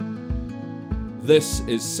This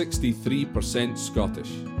is 63% Scottish,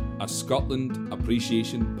 a Scotland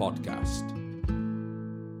appreciation podcast.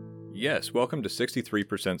 Yes, welcome to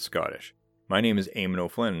 63% Scottish. My name is Eamon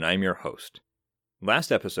O'Flynn and I'm your host.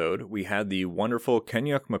 Last episode, we had the wonderful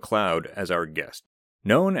Kenyock MacLeod as our guest.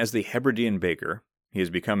 Known as the Hebridean baker, he has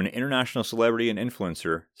become an international celebrity and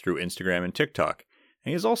influencer through Instagram and TikTok, and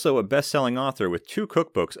he is also a best-selling author with 2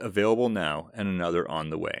 cookbooks available now and another on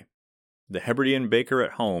the way. The Hebridean Baker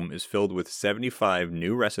at Home is filled with 75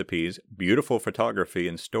 new recipes, beautiful photography,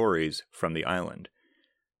 and stories from the island.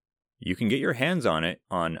 You can get your hands on it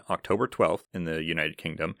on October 12th in the United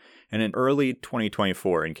Kingdom and in early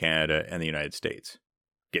 2024 in Canada and the United States.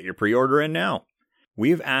 Get your pre-order in now.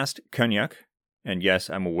 We've asked Kenyock, and yes,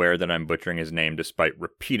 I'm aware that I'm butchering his name despite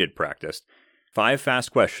repeated practice, 5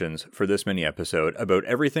 fast questions for this mini episode about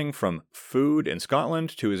everything from food in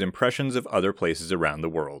Scotland to his impressions of other places around the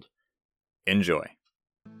world. Enjoy.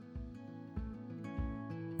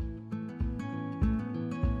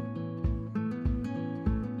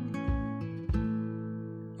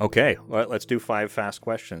 Okay, let's do 5 fast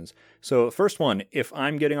questions. So, first one, if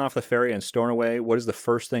I'm getting off the ferry in Stornoway, what is the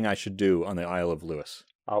first thing I should do on the Isle of Lewis?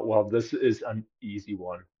 Well, this is an easy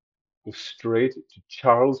one. Go straight to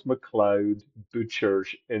Charles MacLeod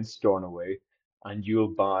Butchers in Stornoway, and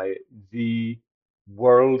you'll buy the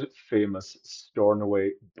world famous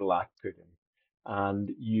Stornoway black pudding. And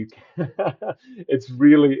it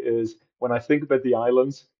really is. When I think about the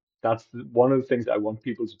islands, that's one of the things I want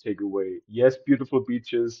people to take away. Yes, beautiful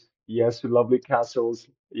beaches. Yes, lovely castles.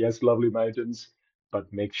 Yes, lovely mountains.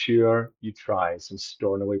 But make sure you try some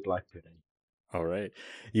Stornoway black pudding. All right.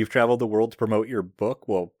 You've traveled the world to promote your book,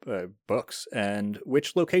 books, and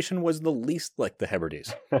which location was the least like the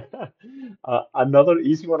Hebrides? Another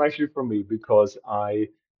easy one actually for me because I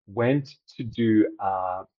went to do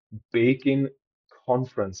a baking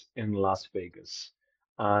conference in Las Vegas,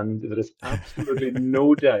 and there is absolutely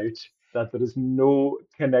no doubt that there is no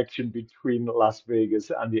connection between Las Vegas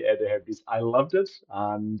and the Outer Hebrides. I loved it,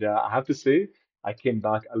 and I have to say, I came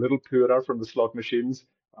back a little poorer from the slot machines.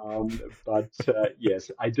 But yes,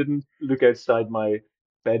 I didn't look outside my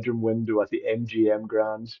bedroom window at the MGM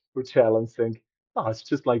Grand Hotel and think, oh, it's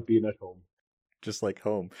just like being at home. Just like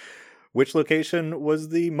home. Which location was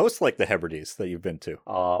the most like the Hebrides that you've been to?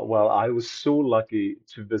 Well, I was so lucky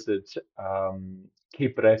to visit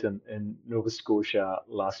Cape Breton in Nova Scotia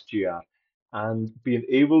last year, and being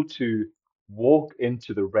able to walk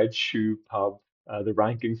into the Red Shoe pub, the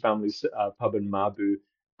Ranking Family's pub in Mabu,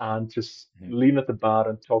 and just lean at the bar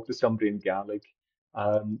and talk to somebody in Gaelic,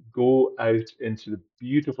 go out into the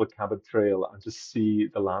beautiful Cabot Trail and to see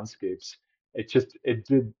the landscapes. It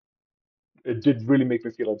did really make me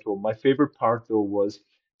feel at home. My favorite part, though, was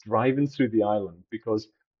driving through the island because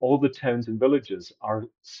all the towns and villages are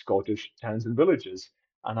Scottish towns and villages.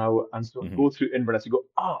 And so I'd Mm-hmm. go through Inverness and go,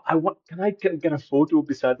 oh, can I get a photo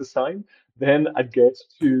beside the sign? Then I'd get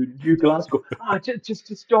to New Glasgow.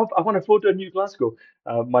 Just stop. I want a photo of New Glasgow.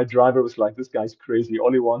 My driver was like, this guy's crazy.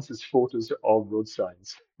 All he wants is photos of road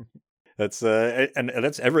signs. That's and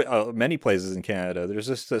that's many places in Canada. There's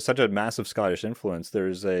just such a massive Scottish influence.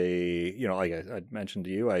 There's like I mentioned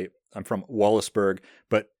to you, I'm from Wallaceburg,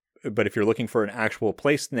 but if you're looking for an actual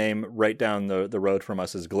place name, right down the road from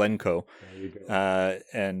us is Glencoe. There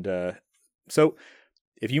you go. So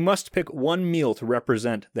if you must pick one meal to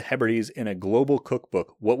represent the Hebrides in a global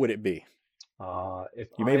cookbook, what would it be? If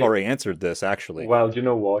You may have already answered this, actually. Well, do you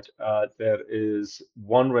know what? There is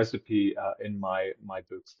one recipe in my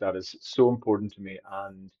books that is so important to me,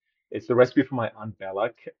 and it's the recipe from my Aunt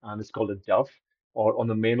Bellac, and it's called a duff, or on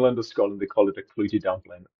the mainland of Scotland they call it a clootie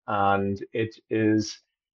dumpling, and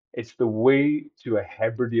it's the way to a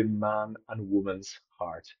Hebridean man and woman's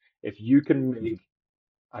heart. If you can make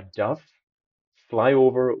a duff, fly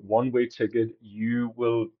over, one-way ticket, you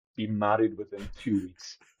will be married within 2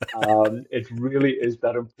 weeks. It really is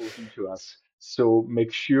that important to us. So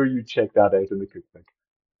make sure you check that out in the cookbook.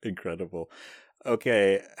 Incredible.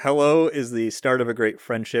 Okay, hello is the start of a great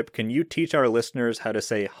friendship. Can you teach our listeners how to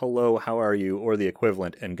say hello, how are you, or the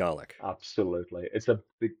equivalent in Gaelic? Absolutely. The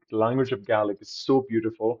language of Gaelic is so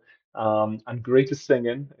beautiful and great to sing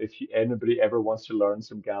in if anybody ever wants to learn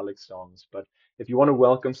some Gaelic songs. But if you want to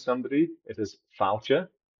welcome somebody, it is Fáilte.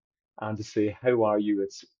 And to say, how are you?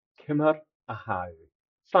 It's Kimmer a how.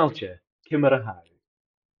 Fáilte, Kimmer a how.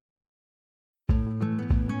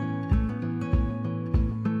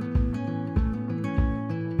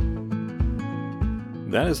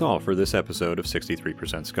 That is all for this episode of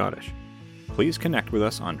 63% Scottish. Please connect with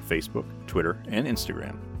us on Facebook, Twitter, and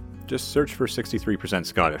Instagram. Just search for 63%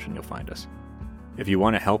 Scottish and you'll find us. If you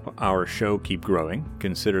want to help our show keep growing,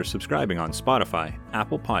 consider subscribing on Spotify,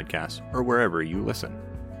 Apple Podcasts, or wherever you listen.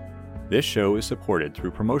 This show is supported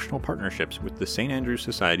through promotional partnerships with the St. Andrew's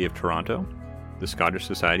Society of Toronto, the Scottish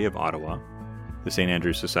Society of Ottawa, the St.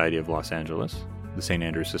 Andrew's Society of Los Angeles, the St.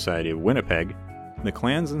 Andrew's Society of Winnipeg, the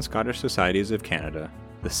Clans and Scottish Societies of Canada,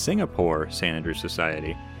 the Singapore St. Andrew's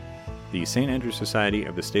Society, the St. Andrew's Society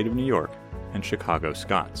of the State of New York, and Chicago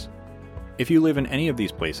Scots. If you live in any of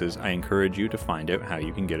these places, I encourage you to find out how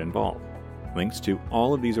you can get involved. Links to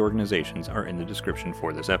all of these organizations are in the description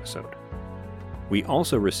for this episode. We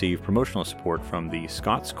also receive promotional support from the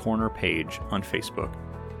Scots Corner page on Facebook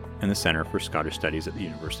and the Centre for Scottish Studies at the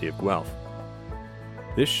University of Guelph.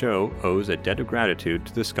 This show owes a debt of gratitude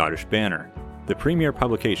to the Scottish Banner, the premier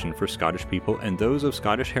publication for Scottish people and those of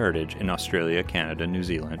Scottish heritage in Australia, Canada, New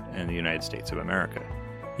Zealand, and the United States of America.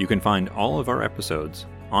 You can find all of our episodes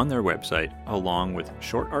on their website, along with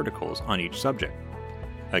short articles on each subject.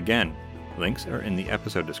 Again, links are in the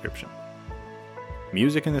episode description.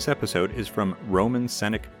 Music in this episode is from Roman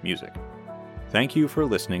Scenic Music. Thank you for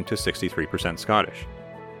listening to 63% Scottish.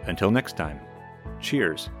 Until next time,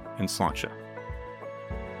 cheers and sláinte.